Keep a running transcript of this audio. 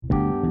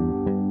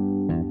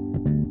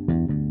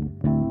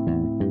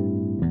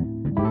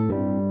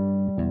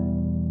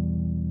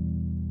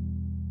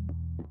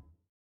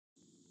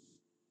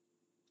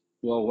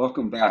Well,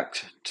 welcome back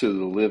to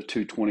the Live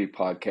 220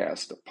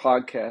 podcast, a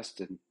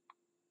podcast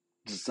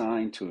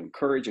designed to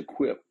encourage,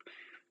 equip,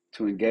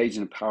 to engage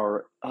and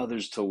empower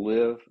others to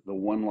live the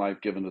one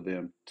life given to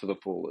them to the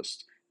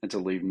fullest and to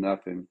leave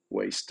nothing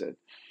wasted.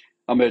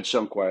 I'm Ed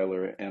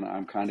Schunkweiler, and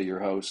I'm kind of your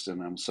host,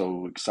 and I'm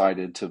so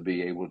excited to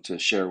be able to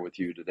share with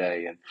you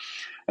today. And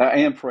I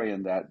am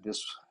praying that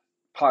this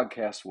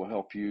podcast will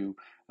help you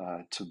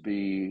to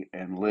be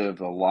and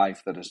live a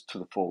life that is to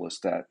the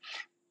fullest, that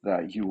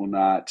you will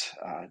not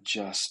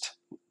just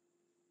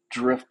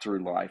drift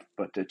through life,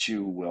 but that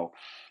you will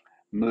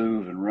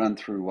move and run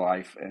through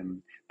life,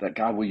 and that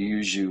God will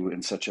use you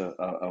in such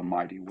a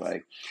mighty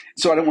way.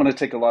 So I don't want to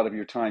take a lot of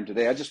your time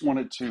today. I just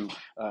wanted to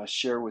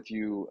share with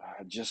you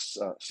just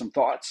some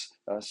thoughts,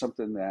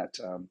 something that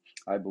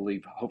I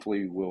believe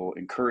hopefully will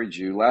encourage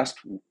you. Last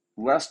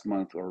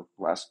month, or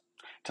last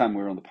time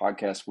we were on the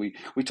podcast,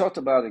 we talked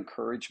about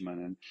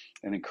encouragement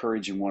and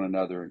encouraging one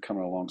another and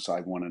coming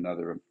alongside one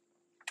another.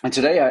 And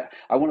today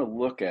I want to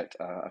look at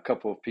a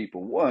couple of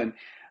people. One,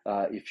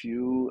 if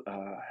you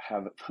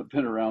haven't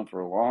been around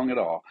for long at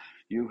all,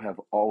 you have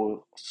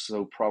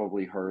also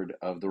probably heard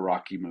of the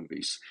Rocky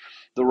movies.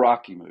 The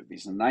Rocky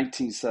movies. In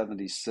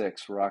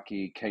 1976,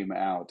 Rocky came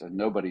out, and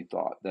nobody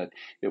thought that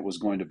it was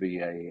going to be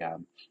a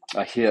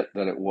hit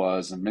that it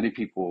was, and many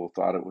people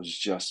thought it was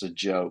just a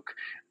joke,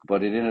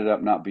 but it ended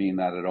up not being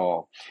that at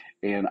all.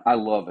 And I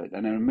love it.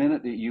 And in a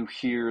minute that you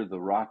hear the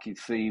Rocky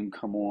theme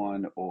come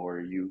on, or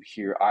you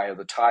hear Eye of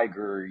the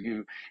Tiger,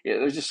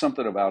 there's just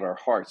something about our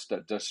hearts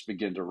that just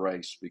begin to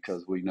race,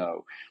 because we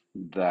know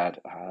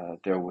that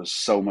there was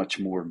so much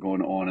more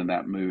going on in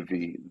that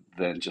movie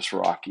than just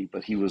Rocky.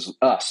 But he was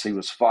us. He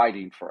was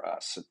fighting for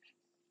us. And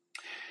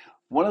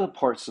one of the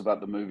parts about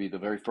the movie, the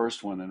very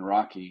first one in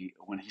Rocky,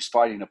 when he's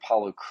fighting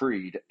Apollo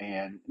Creed,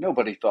 and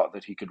nobody thought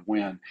that he could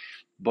win,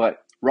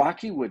 but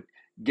Rocky would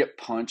get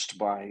punched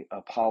by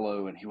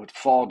Apollo, and he would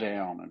fall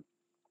down,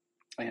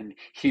 and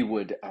he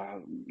would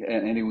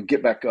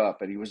get back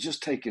up, and he was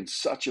just taking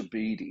such a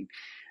beating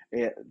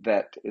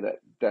that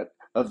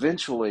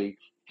eventually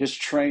his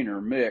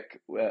trainer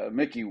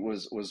Mickey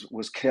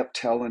was kept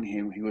telling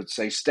him. He would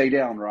say, "Stay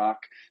down,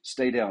 Rock,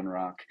 stay down,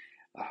 Rock,"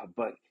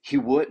 but he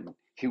wouldn't.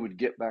 He would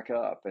get back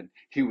up, and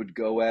he would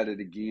go at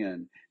it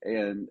again,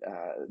 and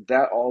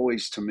that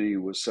always to me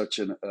was such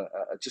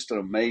just an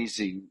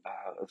amazing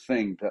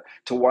thing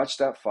to watch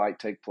that fight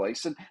take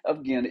place. And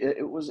again,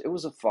 it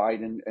was a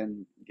fight,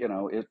 and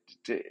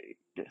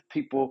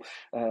people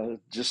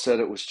just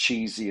said it was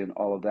cheesy and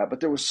all of that, but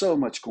there was so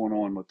much going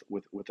on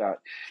with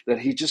that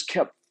he just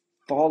kept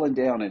falling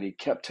down, and he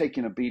kept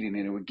taking a beating,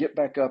 and he would get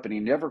back up, and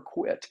he never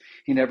quit.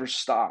 He never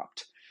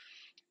stopped.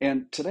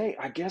 And today,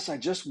 I guess I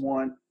just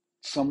want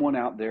someone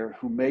out there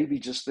who may be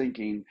just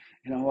thinking,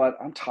 you know what,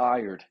 I'm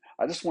tired.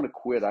 I just want to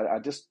quit.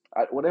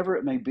 Whatever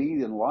it may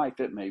be in life,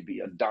 it may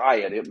be a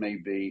diet, it may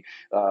be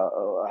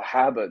a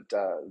habit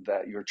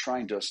that you're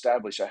trying to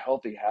establish, a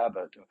healthy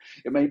habit.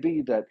 It may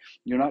be that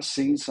you're not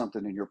seeing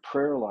something in your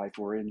prayer life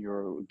or in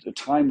your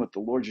time with the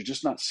Lord. You're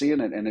just not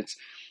seeing it, and it's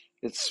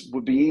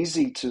would be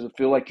easy to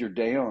feel like you're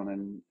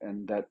down,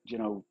 and that,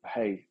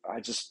 hey, I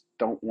just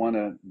don't want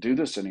to do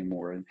this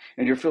anymore, and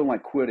you're feeling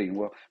like quitting.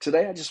 Well,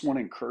 today I just want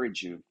to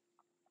encourage you.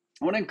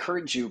 I want to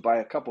encourage you by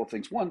a couple of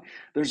things. One,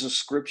 there's a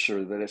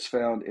scripture that is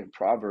found in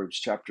Proverbs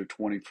chapter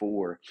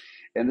 24.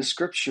 And the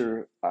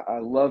scripture, I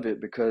love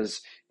it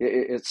because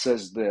it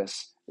says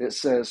this. It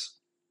says,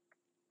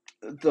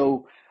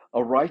 though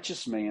a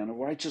righteous man, a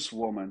righteous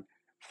woman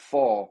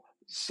fall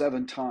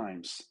 7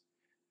 times,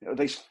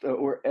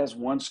 or as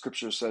one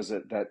scripture says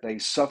it, that they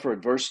suffer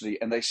adversity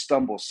and they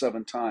stumble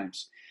 7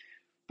 times,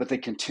 but they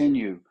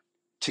continue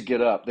to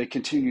get up. They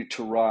continue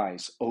to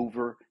rise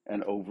over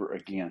and over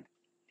again.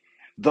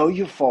 Though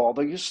you fall,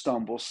 though you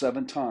stumble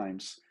 7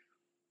 times,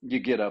 you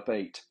get up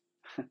 8.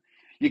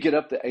 You get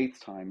up the 8th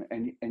time,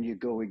 and you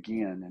go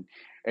again,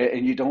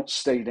 and you don't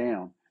stay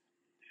down,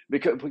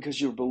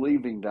 because you're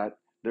believing that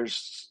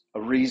there's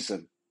a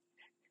reason,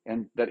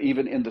 and that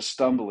even in the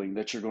stumbling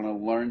that you're going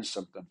to learn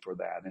something for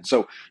that. And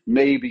so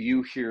maybe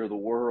you hear the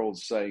world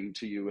saying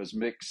to you, as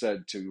Mick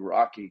said to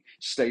Rocky,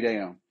 stay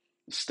down,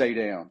 stay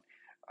down.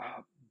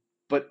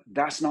 But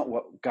that's not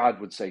what God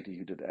would say to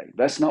you today.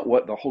 That's not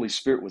what the Holy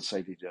Spirit would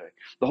say to you today.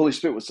 The Holy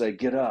Spirit would say,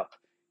 get up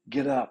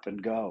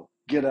and go,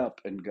 get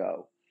up and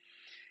go.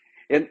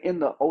 And in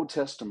the Old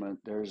Testament,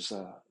 there's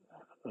a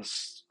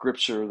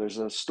scripture, there's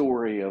a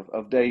story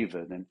of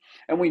David.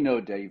 And we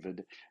know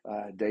David.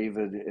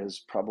 David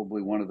is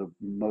probably one of the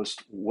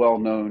most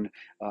well-known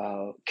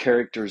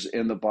characters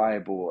in the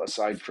Bible,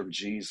 aside from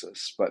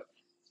Jesus. But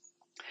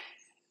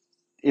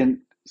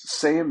in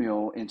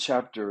Samuel, in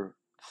chapter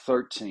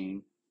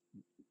 13,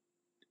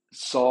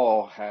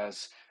 Saul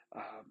has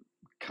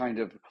kind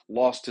of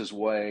lost his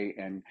way,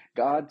 and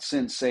God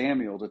sends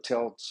Samuel to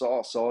tell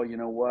Saul, you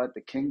know what,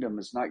 the kingdom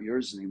is not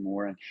yours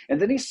anymore.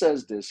 And then he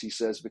says this, he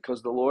says,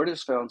 because the Lord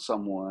has found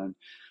someone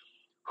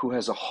who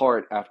has a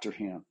heart after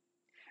him,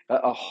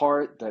 a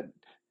heart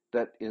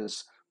that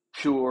is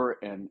pure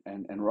and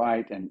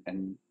right,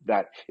 and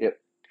that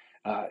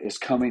is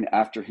coming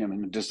after him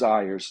and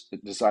desires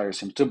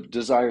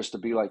to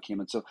be like him.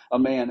 And so a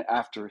man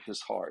after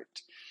his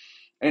heart.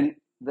 And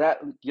that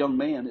young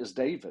man is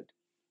David.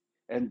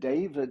 And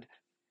David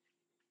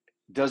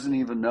doesn't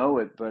even know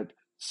it, but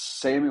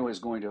Samuel is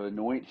going to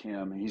anoint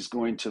him. He's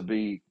going to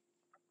be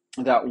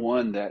that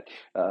one that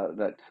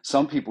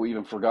some people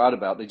even forgot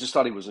about. They just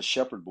thought he was a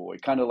shepherd boy,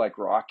 kind of like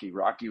Rocky.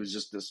 Rocky was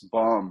just this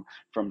bum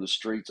from the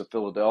streets of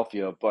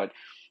Philadelphia, but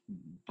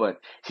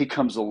he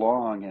comes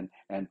along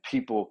and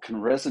people can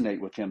resonate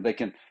with him. They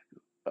can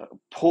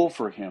pull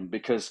for him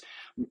because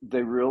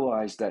they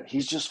realize that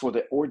he's just for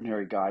the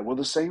ordinary guy. Well,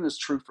 the same is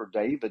true for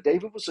David.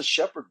 David was a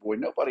shepherd boy.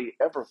 Nobody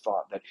ever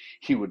thought that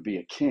he would be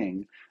a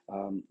king,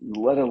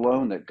 let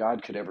alone that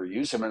God could ever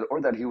use him,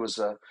 or that he was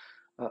a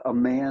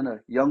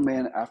young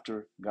man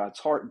after God's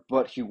heart,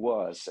 but he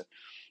was.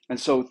 And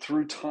so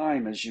through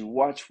time, as you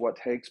watch what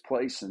takes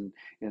place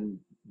in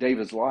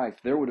David's life,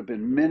 there would have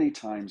been many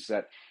times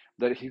that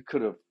he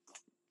could have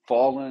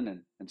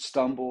fallen and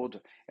stumbled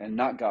and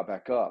not got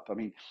back up. I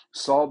mean,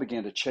 Saul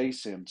began to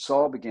chase him.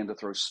 Saul began to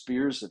throw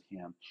spears at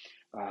him.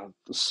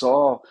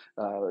 Saul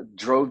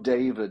drove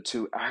David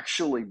to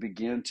actually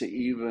begin to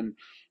even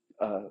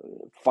uh,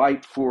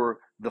 fight for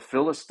the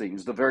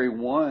Philistines, the very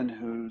one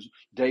who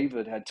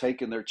David had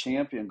taken their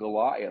champion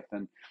Goliath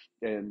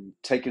and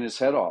taken his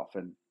head off.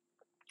 And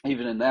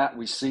even in that,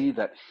 we see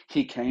that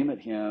he came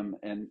at him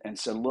and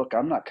said, "Look,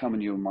 I'm not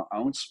coming to you in my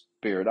own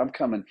spirit. I'm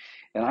coming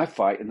and I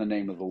fight in the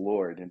name of the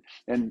Lord."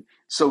 And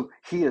so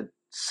he had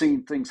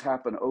seen things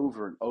happen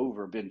over and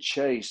over, been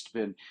chased,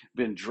 been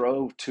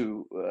drove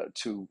to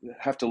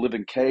have to live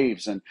in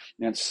caves and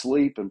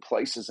sleep in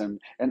places,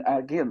 and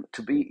again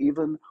to be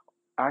even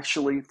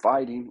actually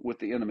fighting with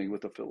the enemy,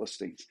 with the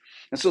Philistines.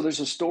 And so there's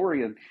a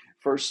story in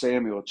First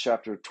Samuel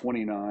chapter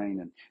 29,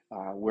 and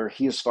where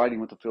he is fighting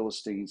with the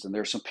Philistines, and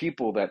there's some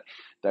people that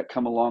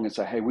come along and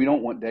say, "Hey, we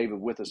don't want David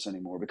with us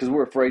anymore because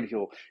we're afraid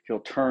he'll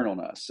turn on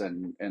us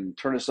and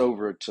turn us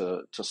over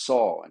to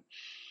Saul."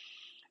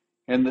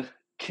 And the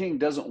king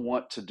doesn't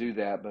want to do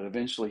that, but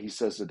eventually he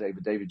says to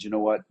David, "David, you know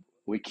what?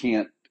 We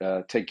can't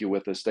take you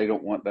with us. They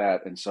don't want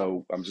that, and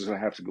so I'm just going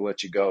to have to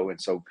let you go. And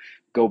so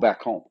go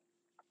back home."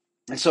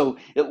 And so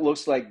it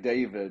looks like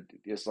David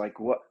is like,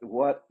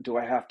 what do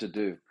I have to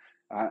do?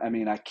 I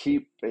mean,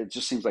 it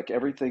just seems like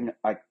everything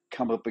I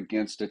come up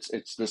against,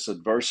 it's this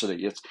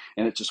adversity. It's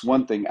just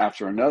one thing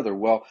after another.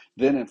 Well,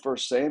 then in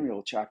First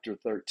Samuel chapter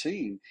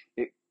 13,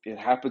 it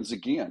happens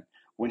again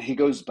when he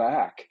goes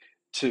back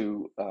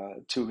to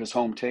his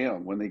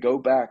hometown, when they go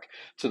back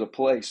to the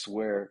place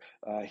where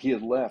he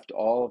had left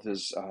all of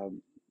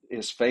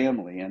his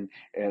family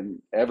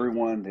and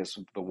everyone,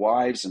 the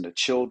wives and the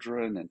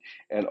children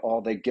and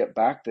all. They get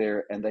back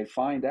there and they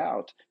find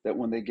out that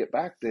when they get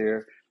back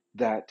there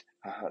that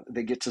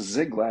they get to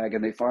Ziklag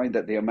and they find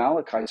that the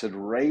Amalekites had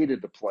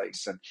raided the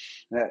place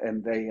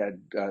and they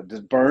had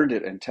burned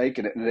it and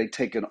taken it, and they'd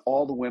taken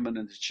all the women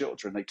and the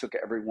children. They took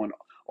everyone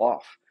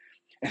off.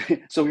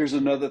 So here's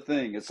another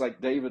thing. It's like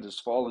David has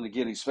fallen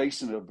again. He's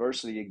facing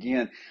adversity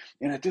again.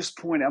 And at this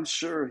point, I'm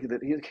sure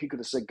that he could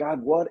have said,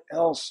 "God, what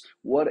else?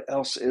 What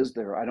else is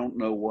there? I don't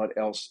know what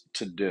else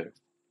to do.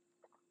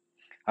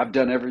 I've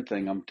done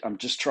everything. I'm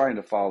just trying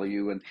to follow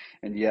you,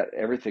 and yet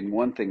everything,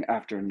 one thing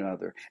after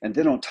another." And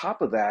then on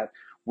top of that,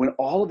 when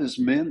all of his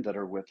men that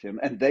are with him,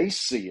 and they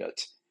see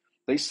it,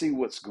 they see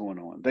what's going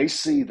on. They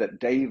see that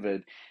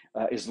David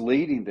is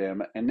leading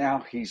them, and now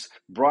he's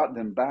brought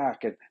them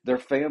back, and their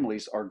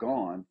families are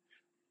gone.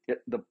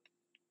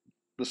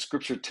 The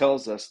scripture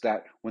tells us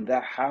that when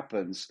that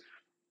happens,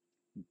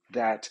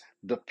 that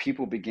the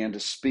people began to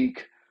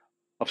speak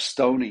of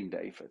stoning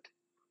David.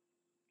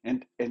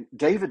 And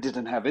David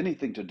didn't have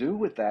anything to do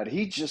with that.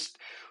 He just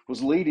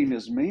was leading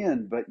his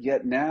men, but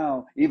yet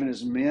now even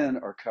his men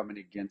are coming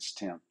against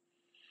him.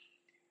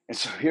 And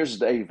so here's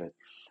David,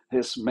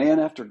 this man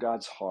after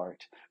God's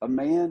heart, a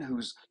man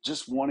who's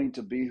just wanting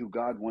to be who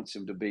God wants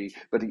him to be,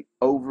 but he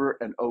over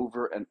and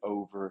over and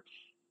over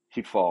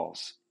he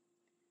falls.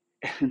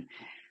 And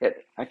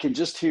I can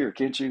just hear,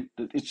 can't you?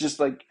 It's just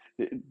like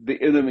the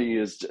enemy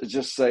is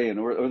just saying,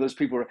 or those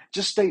people are,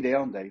 "Just stay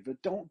down, David.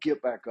 Don't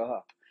get back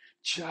up.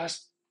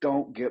 Just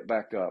don't get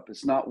back up.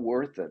 It's not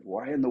worth it.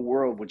 Why in the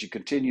world would you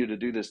continue to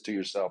do this to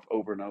yourself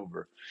over and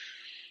over?"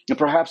 And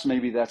perhaps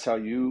maybe that's how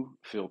you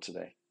feel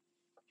today.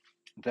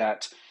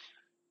 That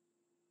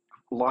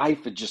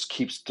life, it just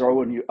keeps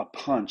throwing you a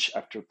punch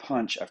after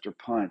punch after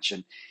punch,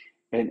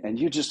 and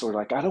you just are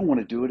like, "I don't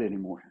want to do it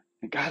anymore.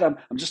 And God,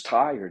 I'm just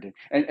tired."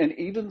 And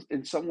even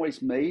in some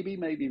ways, maybe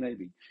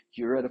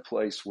you're at a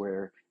place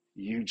where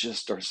you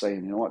just are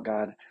saying, "You know what,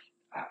 God,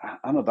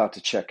 I'm about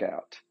to check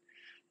out."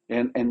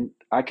 And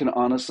I can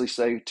honestly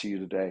say to you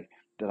today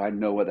that I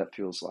know what that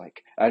feels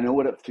like. I know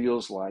what it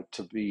feels like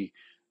to be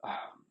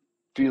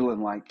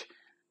feeling like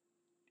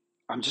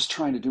I'm just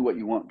trying to do what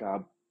you want,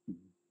 God,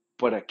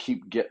 but I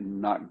keep getting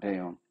knocked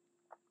down.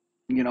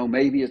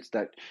 Maybe it's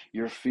that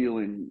you're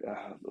feeling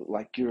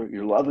like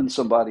you're loving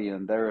somebody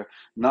and they're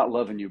not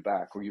loving you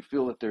back, or you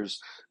feel that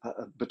there's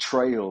a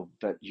betrayal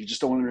that you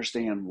just don't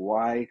understand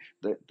why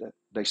that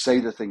they say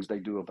the things they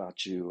do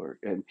about you,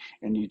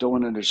 and you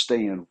don't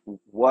understand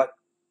what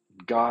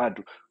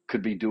God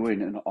could be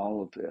doing in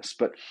all of this.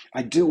 But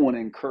I do want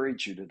to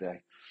encourage you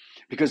today,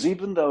 because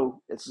even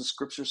though, as the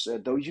scripture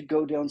said, though you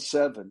go down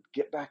 7,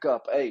 get back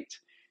up 8.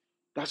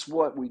 That's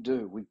what we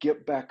do. We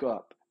get back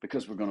up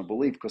because we're going to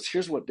believe. Because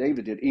here's what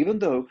David did. Even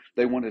though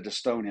they wanted to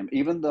stone him,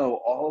 even though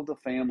all of the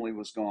family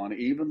was gone,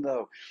 even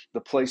though the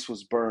place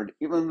was burned,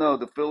 even though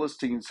the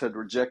Philistines had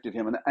rejected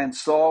him, and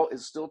Saul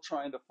is still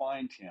trying to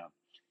find him,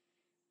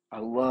 I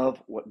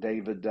love what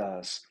David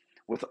does.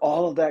 With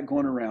all of that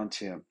going around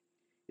him,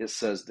 it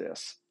says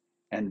this,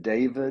 and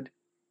David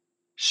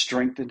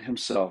strengthened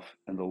himself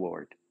in the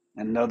Lord.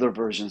 Another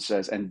version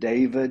says, and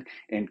David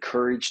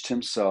encouraged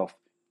himself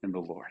in the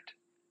Lord.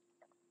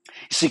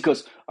 See,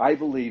 because I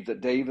believe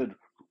that David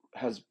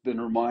has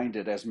been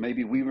reminded, as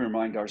maybe we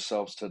remind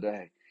ourselves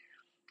today,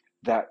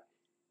 that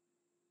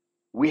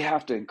we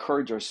have to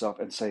encourage ourselves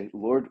and say,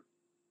 Lord,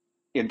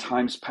 in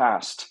times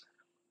past,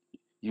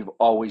 you've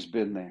always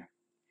been there.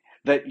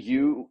 That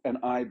you and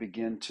I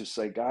begin to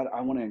say, God,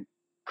 I want to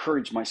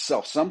encourage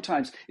myself.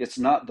 Sometimes it's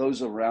not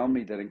those around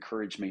me that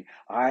encourage me.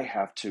 I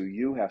have to,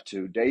 you have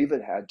to,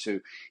 David had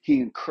to. He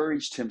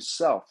encouraged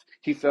himself.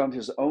 He found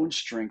his own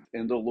strength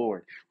in the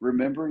Lord,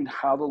 remembering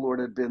how the Lord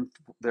had been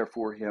there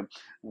for him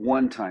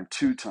 1 time,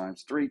 2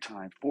 times, 3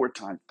 times, 4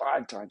 times,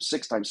 5 times,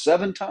 6 times,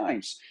 7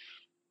 times.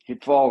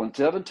 He'd fallen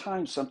 7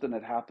 times, something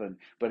had happened,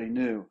 but he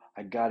knew,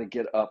 I got to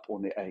get up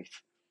on the 8th,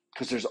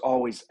 because there's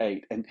always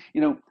 8. And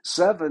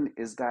 7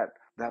 is that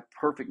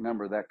perfect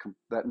number,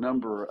 that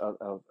number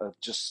of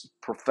just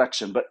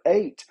perfection. But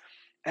 8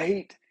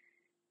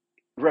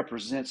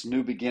 represents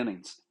new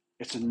beginnings.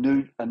 It's a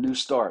new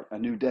start, a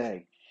new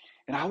day.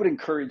 And I would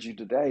encourage you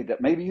today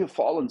that maybe you've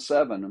fallen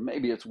 7, and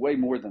maybe it's way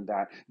more than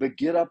that, but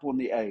get up on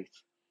the 8th.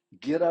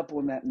 Get up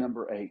on that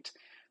number 8,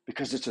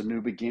 because it's a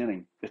new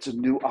beginning. It's a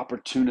new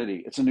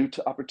opportunity. It's a new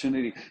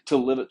opportunity to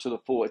live it to the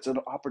full. It's an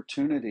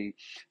opportunity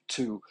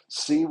to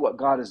see what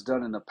God has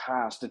done in the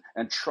past,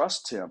 and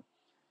trust him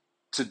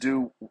to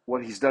do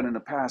what he's done in the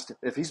past.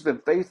 If he's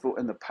been faithful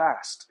in the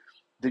past,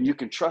 then you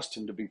can trust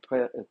him to be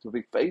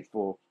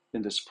faithful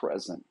in this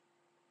present.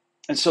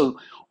 And so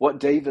what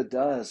David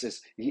does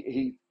is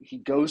he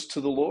goes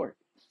to the Lord.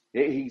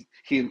 He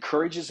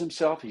encourages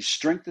himself, he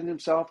strengthens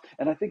himself,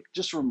 and I think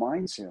just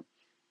reminds him.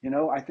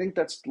 I think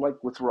that's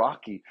like with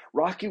Rocky.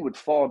 Rocky would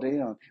fall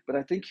down, but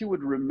I think he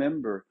would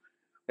remember,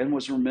 and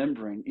was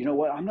remembering, you know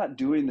what, I'm not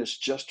doing this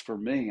just for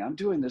me. I'm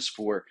doing this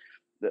for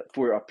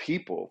a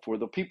people, for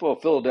the people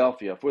of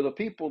Philadelphia, for the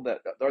people that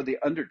are the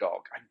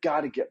underdog. I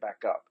got to get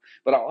back up.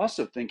 But I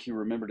also think he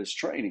remembered his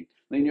training.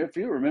 I mean, if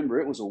you remember,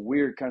 it was a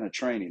weird kind of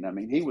training. I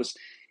mean, he was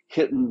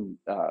hitting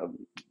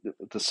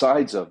the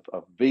sides of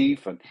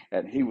beef,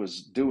 and he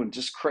was doing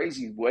just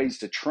crazy ways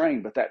to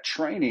train. But that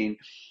training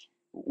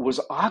was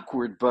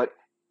awkward, but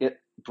it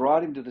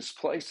brought him to this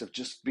place of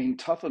just being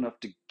tough enough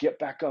to get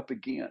back up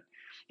again.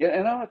 Yeah,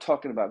 and I'm not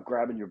talking about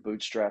grabbing your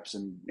bootstraps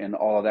and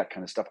all of that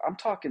kind of stuff. I'm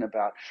talking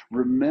about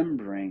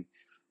remembering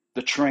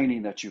the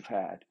training that you've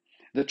had,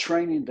 the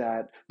training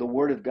that the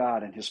Word of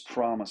God and His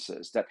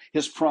promises, that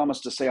His promise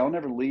to say, I'll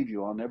never leave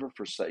you, I'll never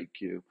forsake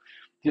you.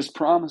 His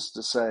promise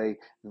to say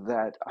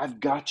that I've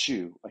got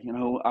you,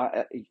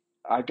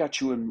 I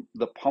got you in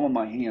the palm of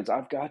my hands.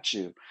 I've got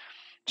you.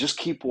 Just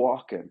keep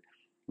walking,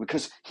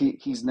 because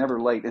he's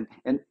never late.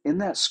 And in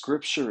that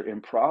scripture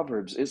in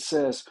Proverbs, it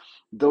says,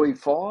 though he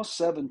falls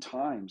 7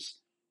 times,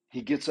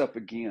 he gets up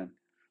again.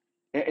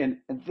 And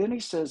then he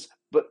says,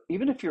 but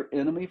even if your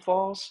enemy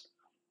falls,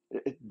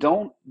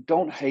 don't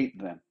hate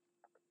them.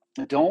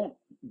 Don't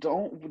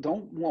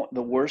want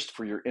the worst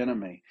for your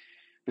enemy,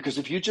 because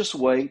if you just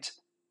wait,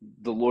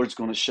 the Lord's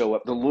going to show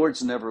up. The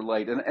Lord's never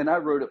late. And I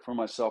wrote it for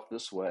myself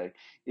this way: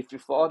 if you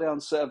fall down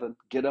 7,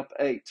 get up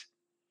 8.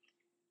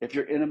 If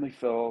your enemy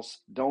falls,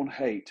 don't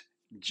hate,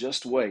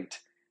 just wait,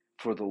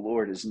 for the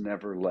Lord is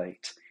never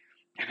late.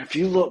 And if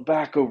you look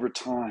back over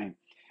time,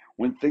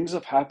 when things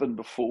have happened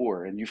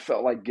before and you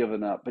felt like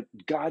giving up, but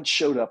God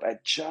showed up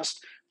at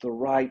just the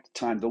right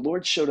time. The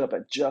Lord showed up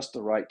at just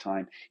the right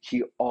time.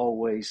 He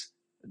always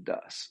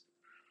does.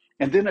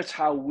 And then it's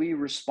how we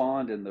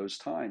respond in those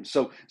times.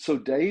 So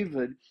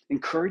David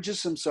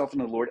encourages himself in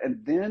the Lord, and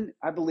then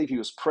I believe he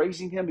was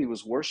praising him, he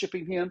was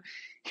worshiping him,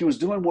 he was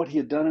doing what he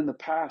had done in the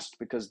past,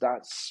 because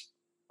that's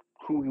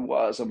who he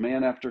was, a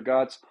man after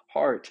God's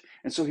heart.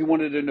 And so he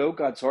wanted to know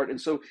God's heart.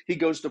 And so he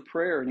goes to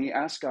prayer and he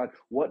asks God,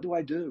 what do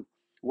I do?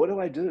 What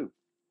do I do?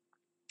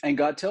 And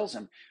God tells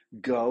him,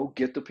 go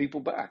get the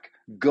people back.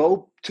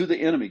 Go to the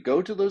enemy.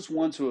 Go to those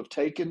ones who have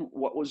taken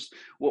what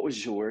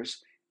was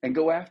yours, and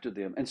go after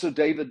them. And so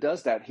David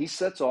does that. He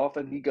sets off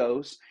and he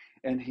goes,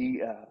 and he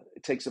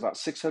takes about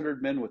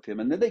 600 men with him.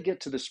 And then they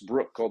get to this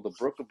brook called the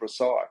Brook of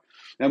Besar.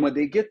 And when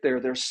they get there,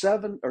 there's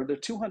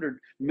 200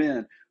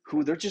 men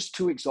who they're just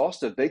too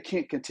exhausted. They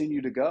can't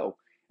continue to go.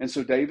 And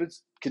so David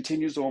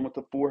continues on with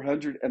the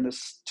 400, and the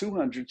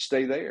 200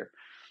 stay there.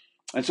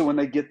 And so when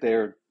they get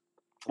there,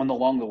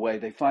 along the way,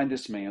 they find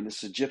this man,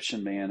 this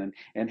Egyptian man,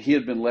 and he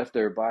had been left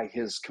there by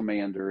his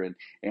commander,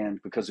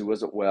 and because he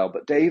wasn't well.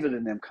 But David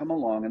and them come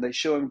along, and they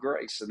show him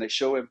grace, and they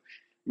show him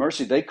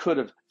mercy. They could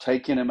have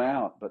taken him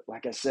out, but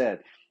like I said,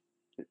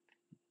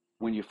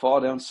 when you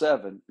fall down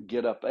 7,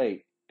 get up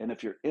 8. And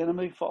if your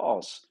enemy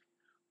falls,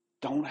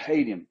 don't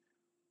hate him,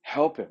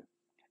 help him.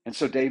 And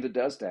so David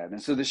does that.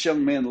 And so this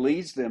young man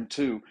leads them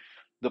to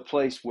the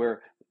place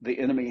where the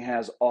enemy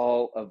has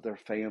all of their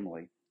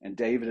family. And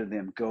David and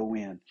them go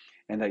in,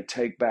 and they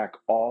take back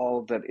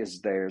all that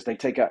is theirs. They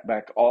take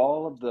back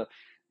all of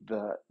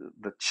the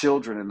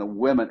children and the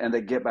women, and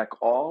they get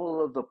back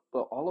all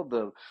of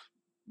the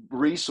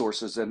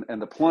resources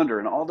and the plunder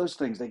and all those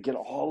things. They get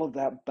all of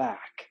that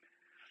back,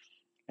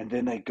 and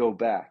then they go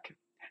back.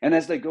 And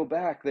as they go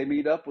back, they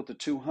meet up with the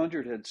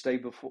 200 had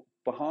stayed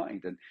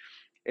behind,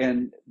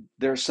 and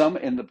there's some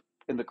in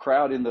the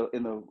crowd, in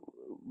the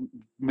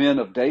men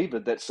of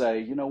David, that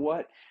say, you know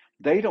what?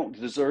 They don't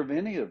deserve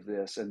any of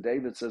this. And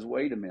David says,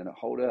 wait a minute,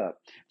 hold up.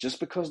 Just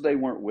because they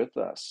weren't with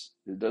us,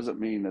 it doesn't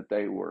mean that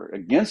they were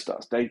against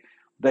us.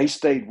 They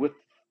stayed with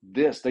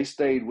this. They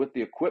stayed with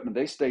the equipment.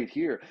 They stayed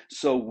here.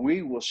 So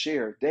we will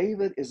share.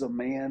 David is a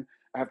man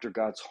after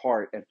God's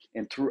heart.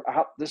 And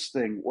throughout this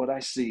thing, what I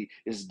see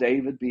is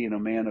David being a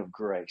man of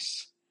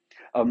grace,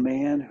 a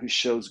man who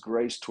shows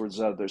grace towards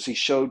others. He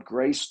showed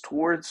grace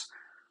towards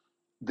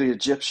the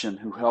Egyptian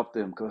who helped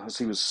them because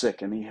he was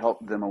sick, and he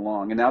helped them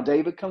along. And now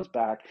David comes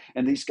back,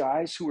 and these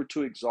guys who were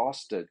too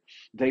exhausted,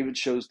 David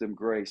shows them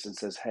grace and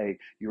says, hey,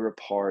 you're a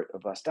part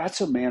of us.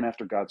 That's a man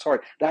after God's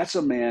heart. That's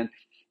a man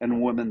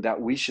and woman that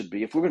we should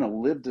be. If we're going to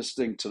live this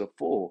thing to the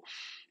full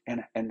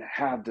and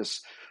have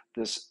this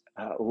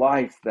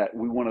life that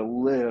we want to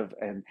live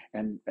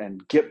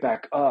and get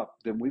back up,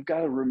 then we've got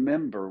to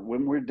remember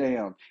when we're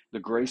down the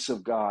grace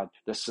of God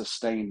that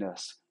sustained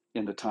us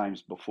in the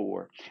times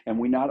before. And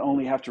we not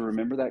only have to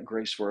remember that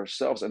grace for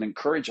ourselves and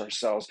encourage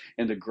ourselves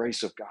in the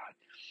grace of God,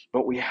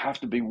 but we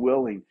have to be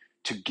willing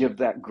to give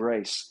that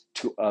grace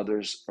to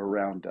others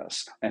around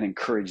us and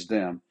encourage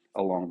them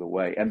along the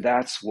way. And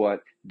that's what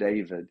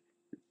David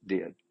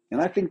did. And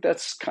I think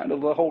that's kind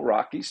of the whole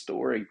Rocky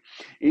story.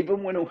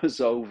 Even when it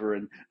was over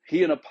and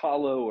he and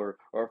Apollo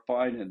are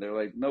fighting, they're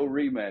like, no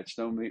rematch,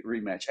 no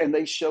rematch. And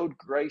they showed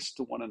grace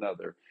to one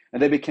another.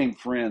 And they became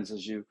friends,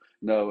 as you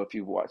know, if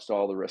you've watched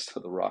all the rest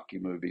of the Rocky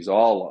movies,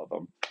 all of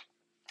them.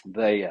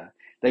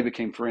 They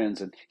became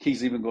friends, and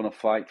he's even going to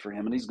fight for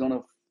him, and he's going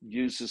to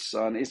use his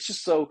son. It's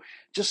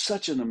just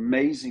such an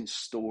amazing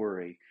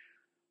story.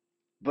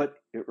 But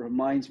it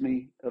reminds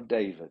me of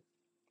David.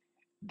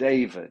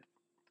 David,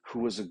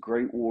 who was a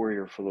great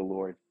warrior for the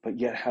Lord, but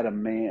yet had a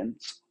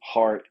man's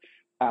heart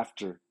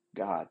after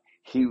God.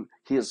 He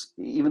is,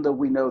 even though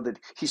we know that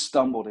he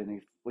stumbled and he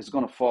was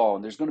going to fall,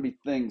 and there's going to be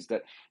things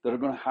that are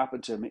going to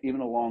happen to him even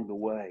along the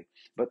way.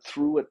 But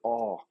through it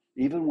all,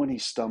 even when he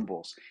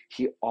stumbles,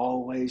 he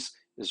always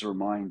is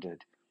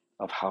reminded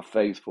of how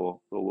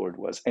faithful the Lord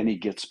was, and he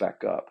gets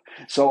back up.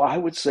 So I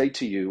would say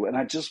to you, and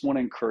I just want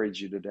to encourage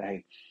you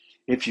today,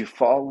 if you've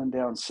fallen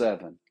down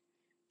 7,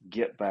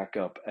 get back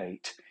up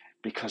 8,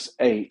 because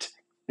 8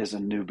 is a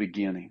new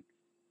beginning.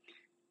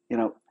 You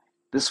know,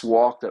 this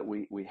walk that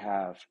we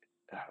have,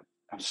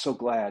 I'm so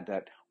glad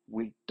that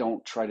we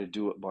don't try to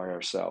do it by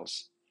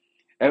ourselves.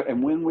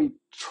 And when we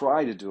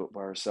try to do it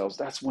by ourselves,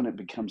 that's when it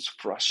becomes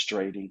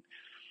frustrating.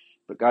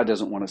 But God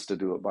doesn't want us to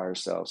do it by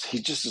ourselves.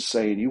 He just is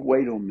saying, you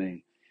wait on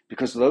me.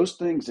 Because those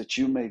things that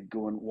you may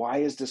go, why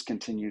is this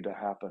continue to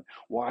happen?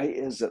 Why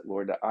is it,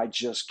 Lord, that I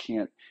just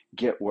can't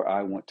get where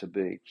I want to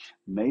be?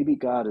 Maybe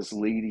God is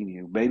leading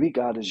you. Maybe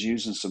God is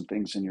using some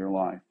things in your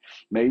life.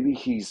 Maybe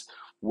he's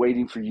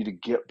waiting for you to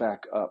get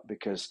back up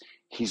because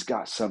he's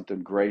got something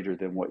greater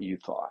than what you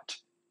thought.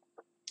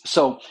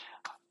 So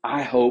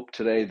I hope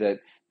today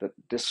that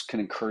this can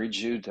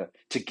encourage you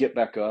to get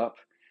back up.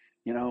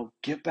 You know,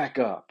 get back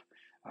up.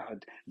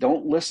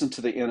 Don't listen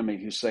to the enemy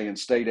who's saying,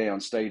 stay down,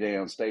 stay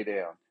down, stay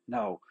down.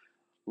 No,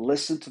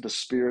 listen to the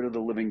Spirit of the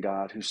living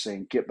God who's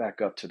saying, get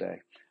back up today.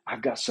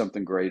 I've got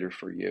something greater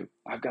for you.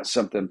 I've got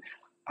something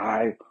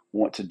I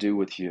want to do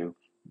with you,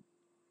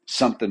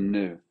 something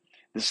new.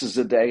 This is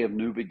a day of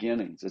new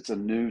beginnings. It's a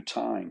new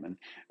time.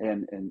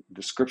 And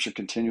the scripture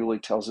continually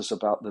tells us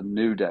about the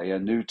new day, a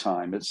new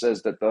time. It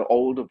says that the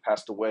old have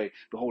passed away.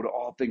 Behold,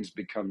 all things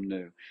become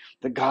new.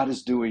 That God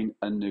is doing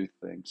a new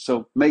thing.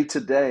 So may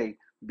today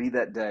be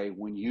that day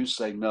when you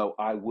say, no,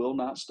 I will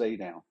not stay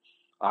down.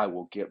 I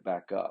will get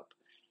back up.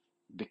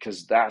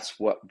 Because that's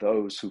what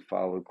those who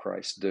follow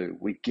Christ do.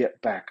 We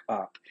get back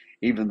up.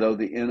 Even though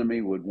the enemy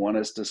would want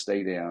us to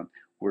stay down,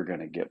 we're going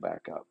to get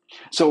back up.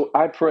 So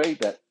I pray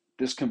that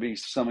this can be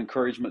some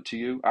encouragement to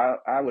you.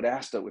 I would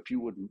ask that if you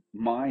would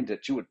mind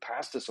that you would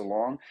pass this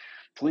along.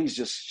 Please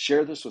just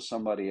share this with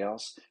somebody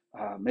else.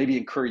 Maybe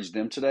encourage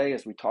them today,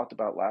 as we talked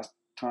about last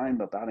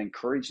time, about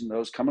encouraging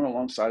those, coming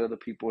alongside of the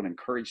people and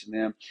encouraging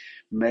them.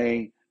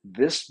 May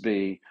this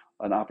be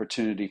an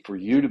opportunity for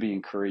you to be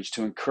encouraged,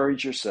 to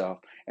encourage yourself,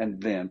 And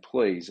then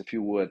please, if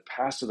you would,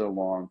 pass it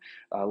along.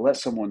 Let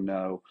someone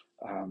know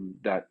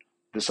that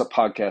this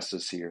podcast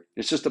is here.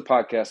 It's just a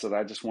podcast that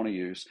I just want to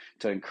use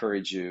to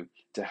encourage you,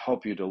 to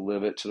help you to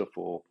live it to the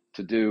full,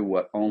 to do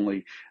what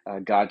only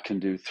God can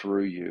do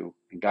through you,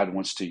 and God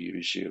wants to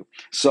use you.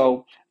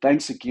 So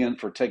thanks again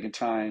for taking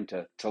time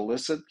to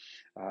listen.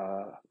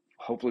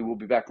 Hopefully we'll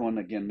be back on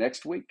again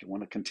next week. I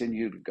want to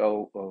continue to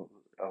go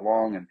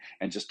along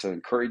and just to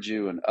encourage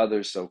you and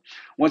others. So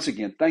once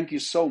again, thank you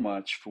so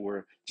much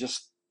for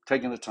just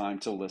taking the time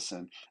to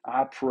listen.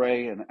 I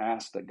pray and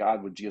ask that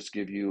God would just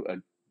give you a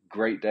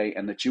great day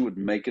and that you would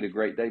make it a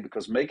great day,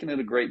 because making it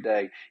a great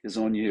day is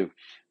on you,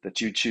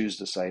 that you choose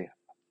to say,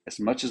 as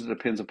much as it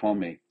depends upon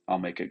me, I'll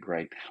make it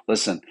great.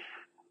 Listen,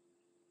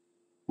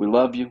 we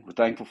love you. We're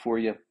thankful for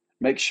you.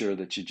 Make sure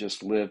that you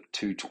just live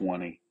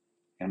 220,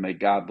 and may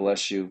God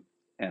bless you,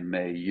 and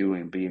may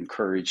you be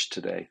encouraged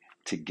today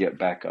to get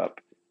back up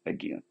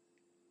again.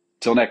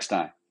 Till next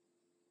time.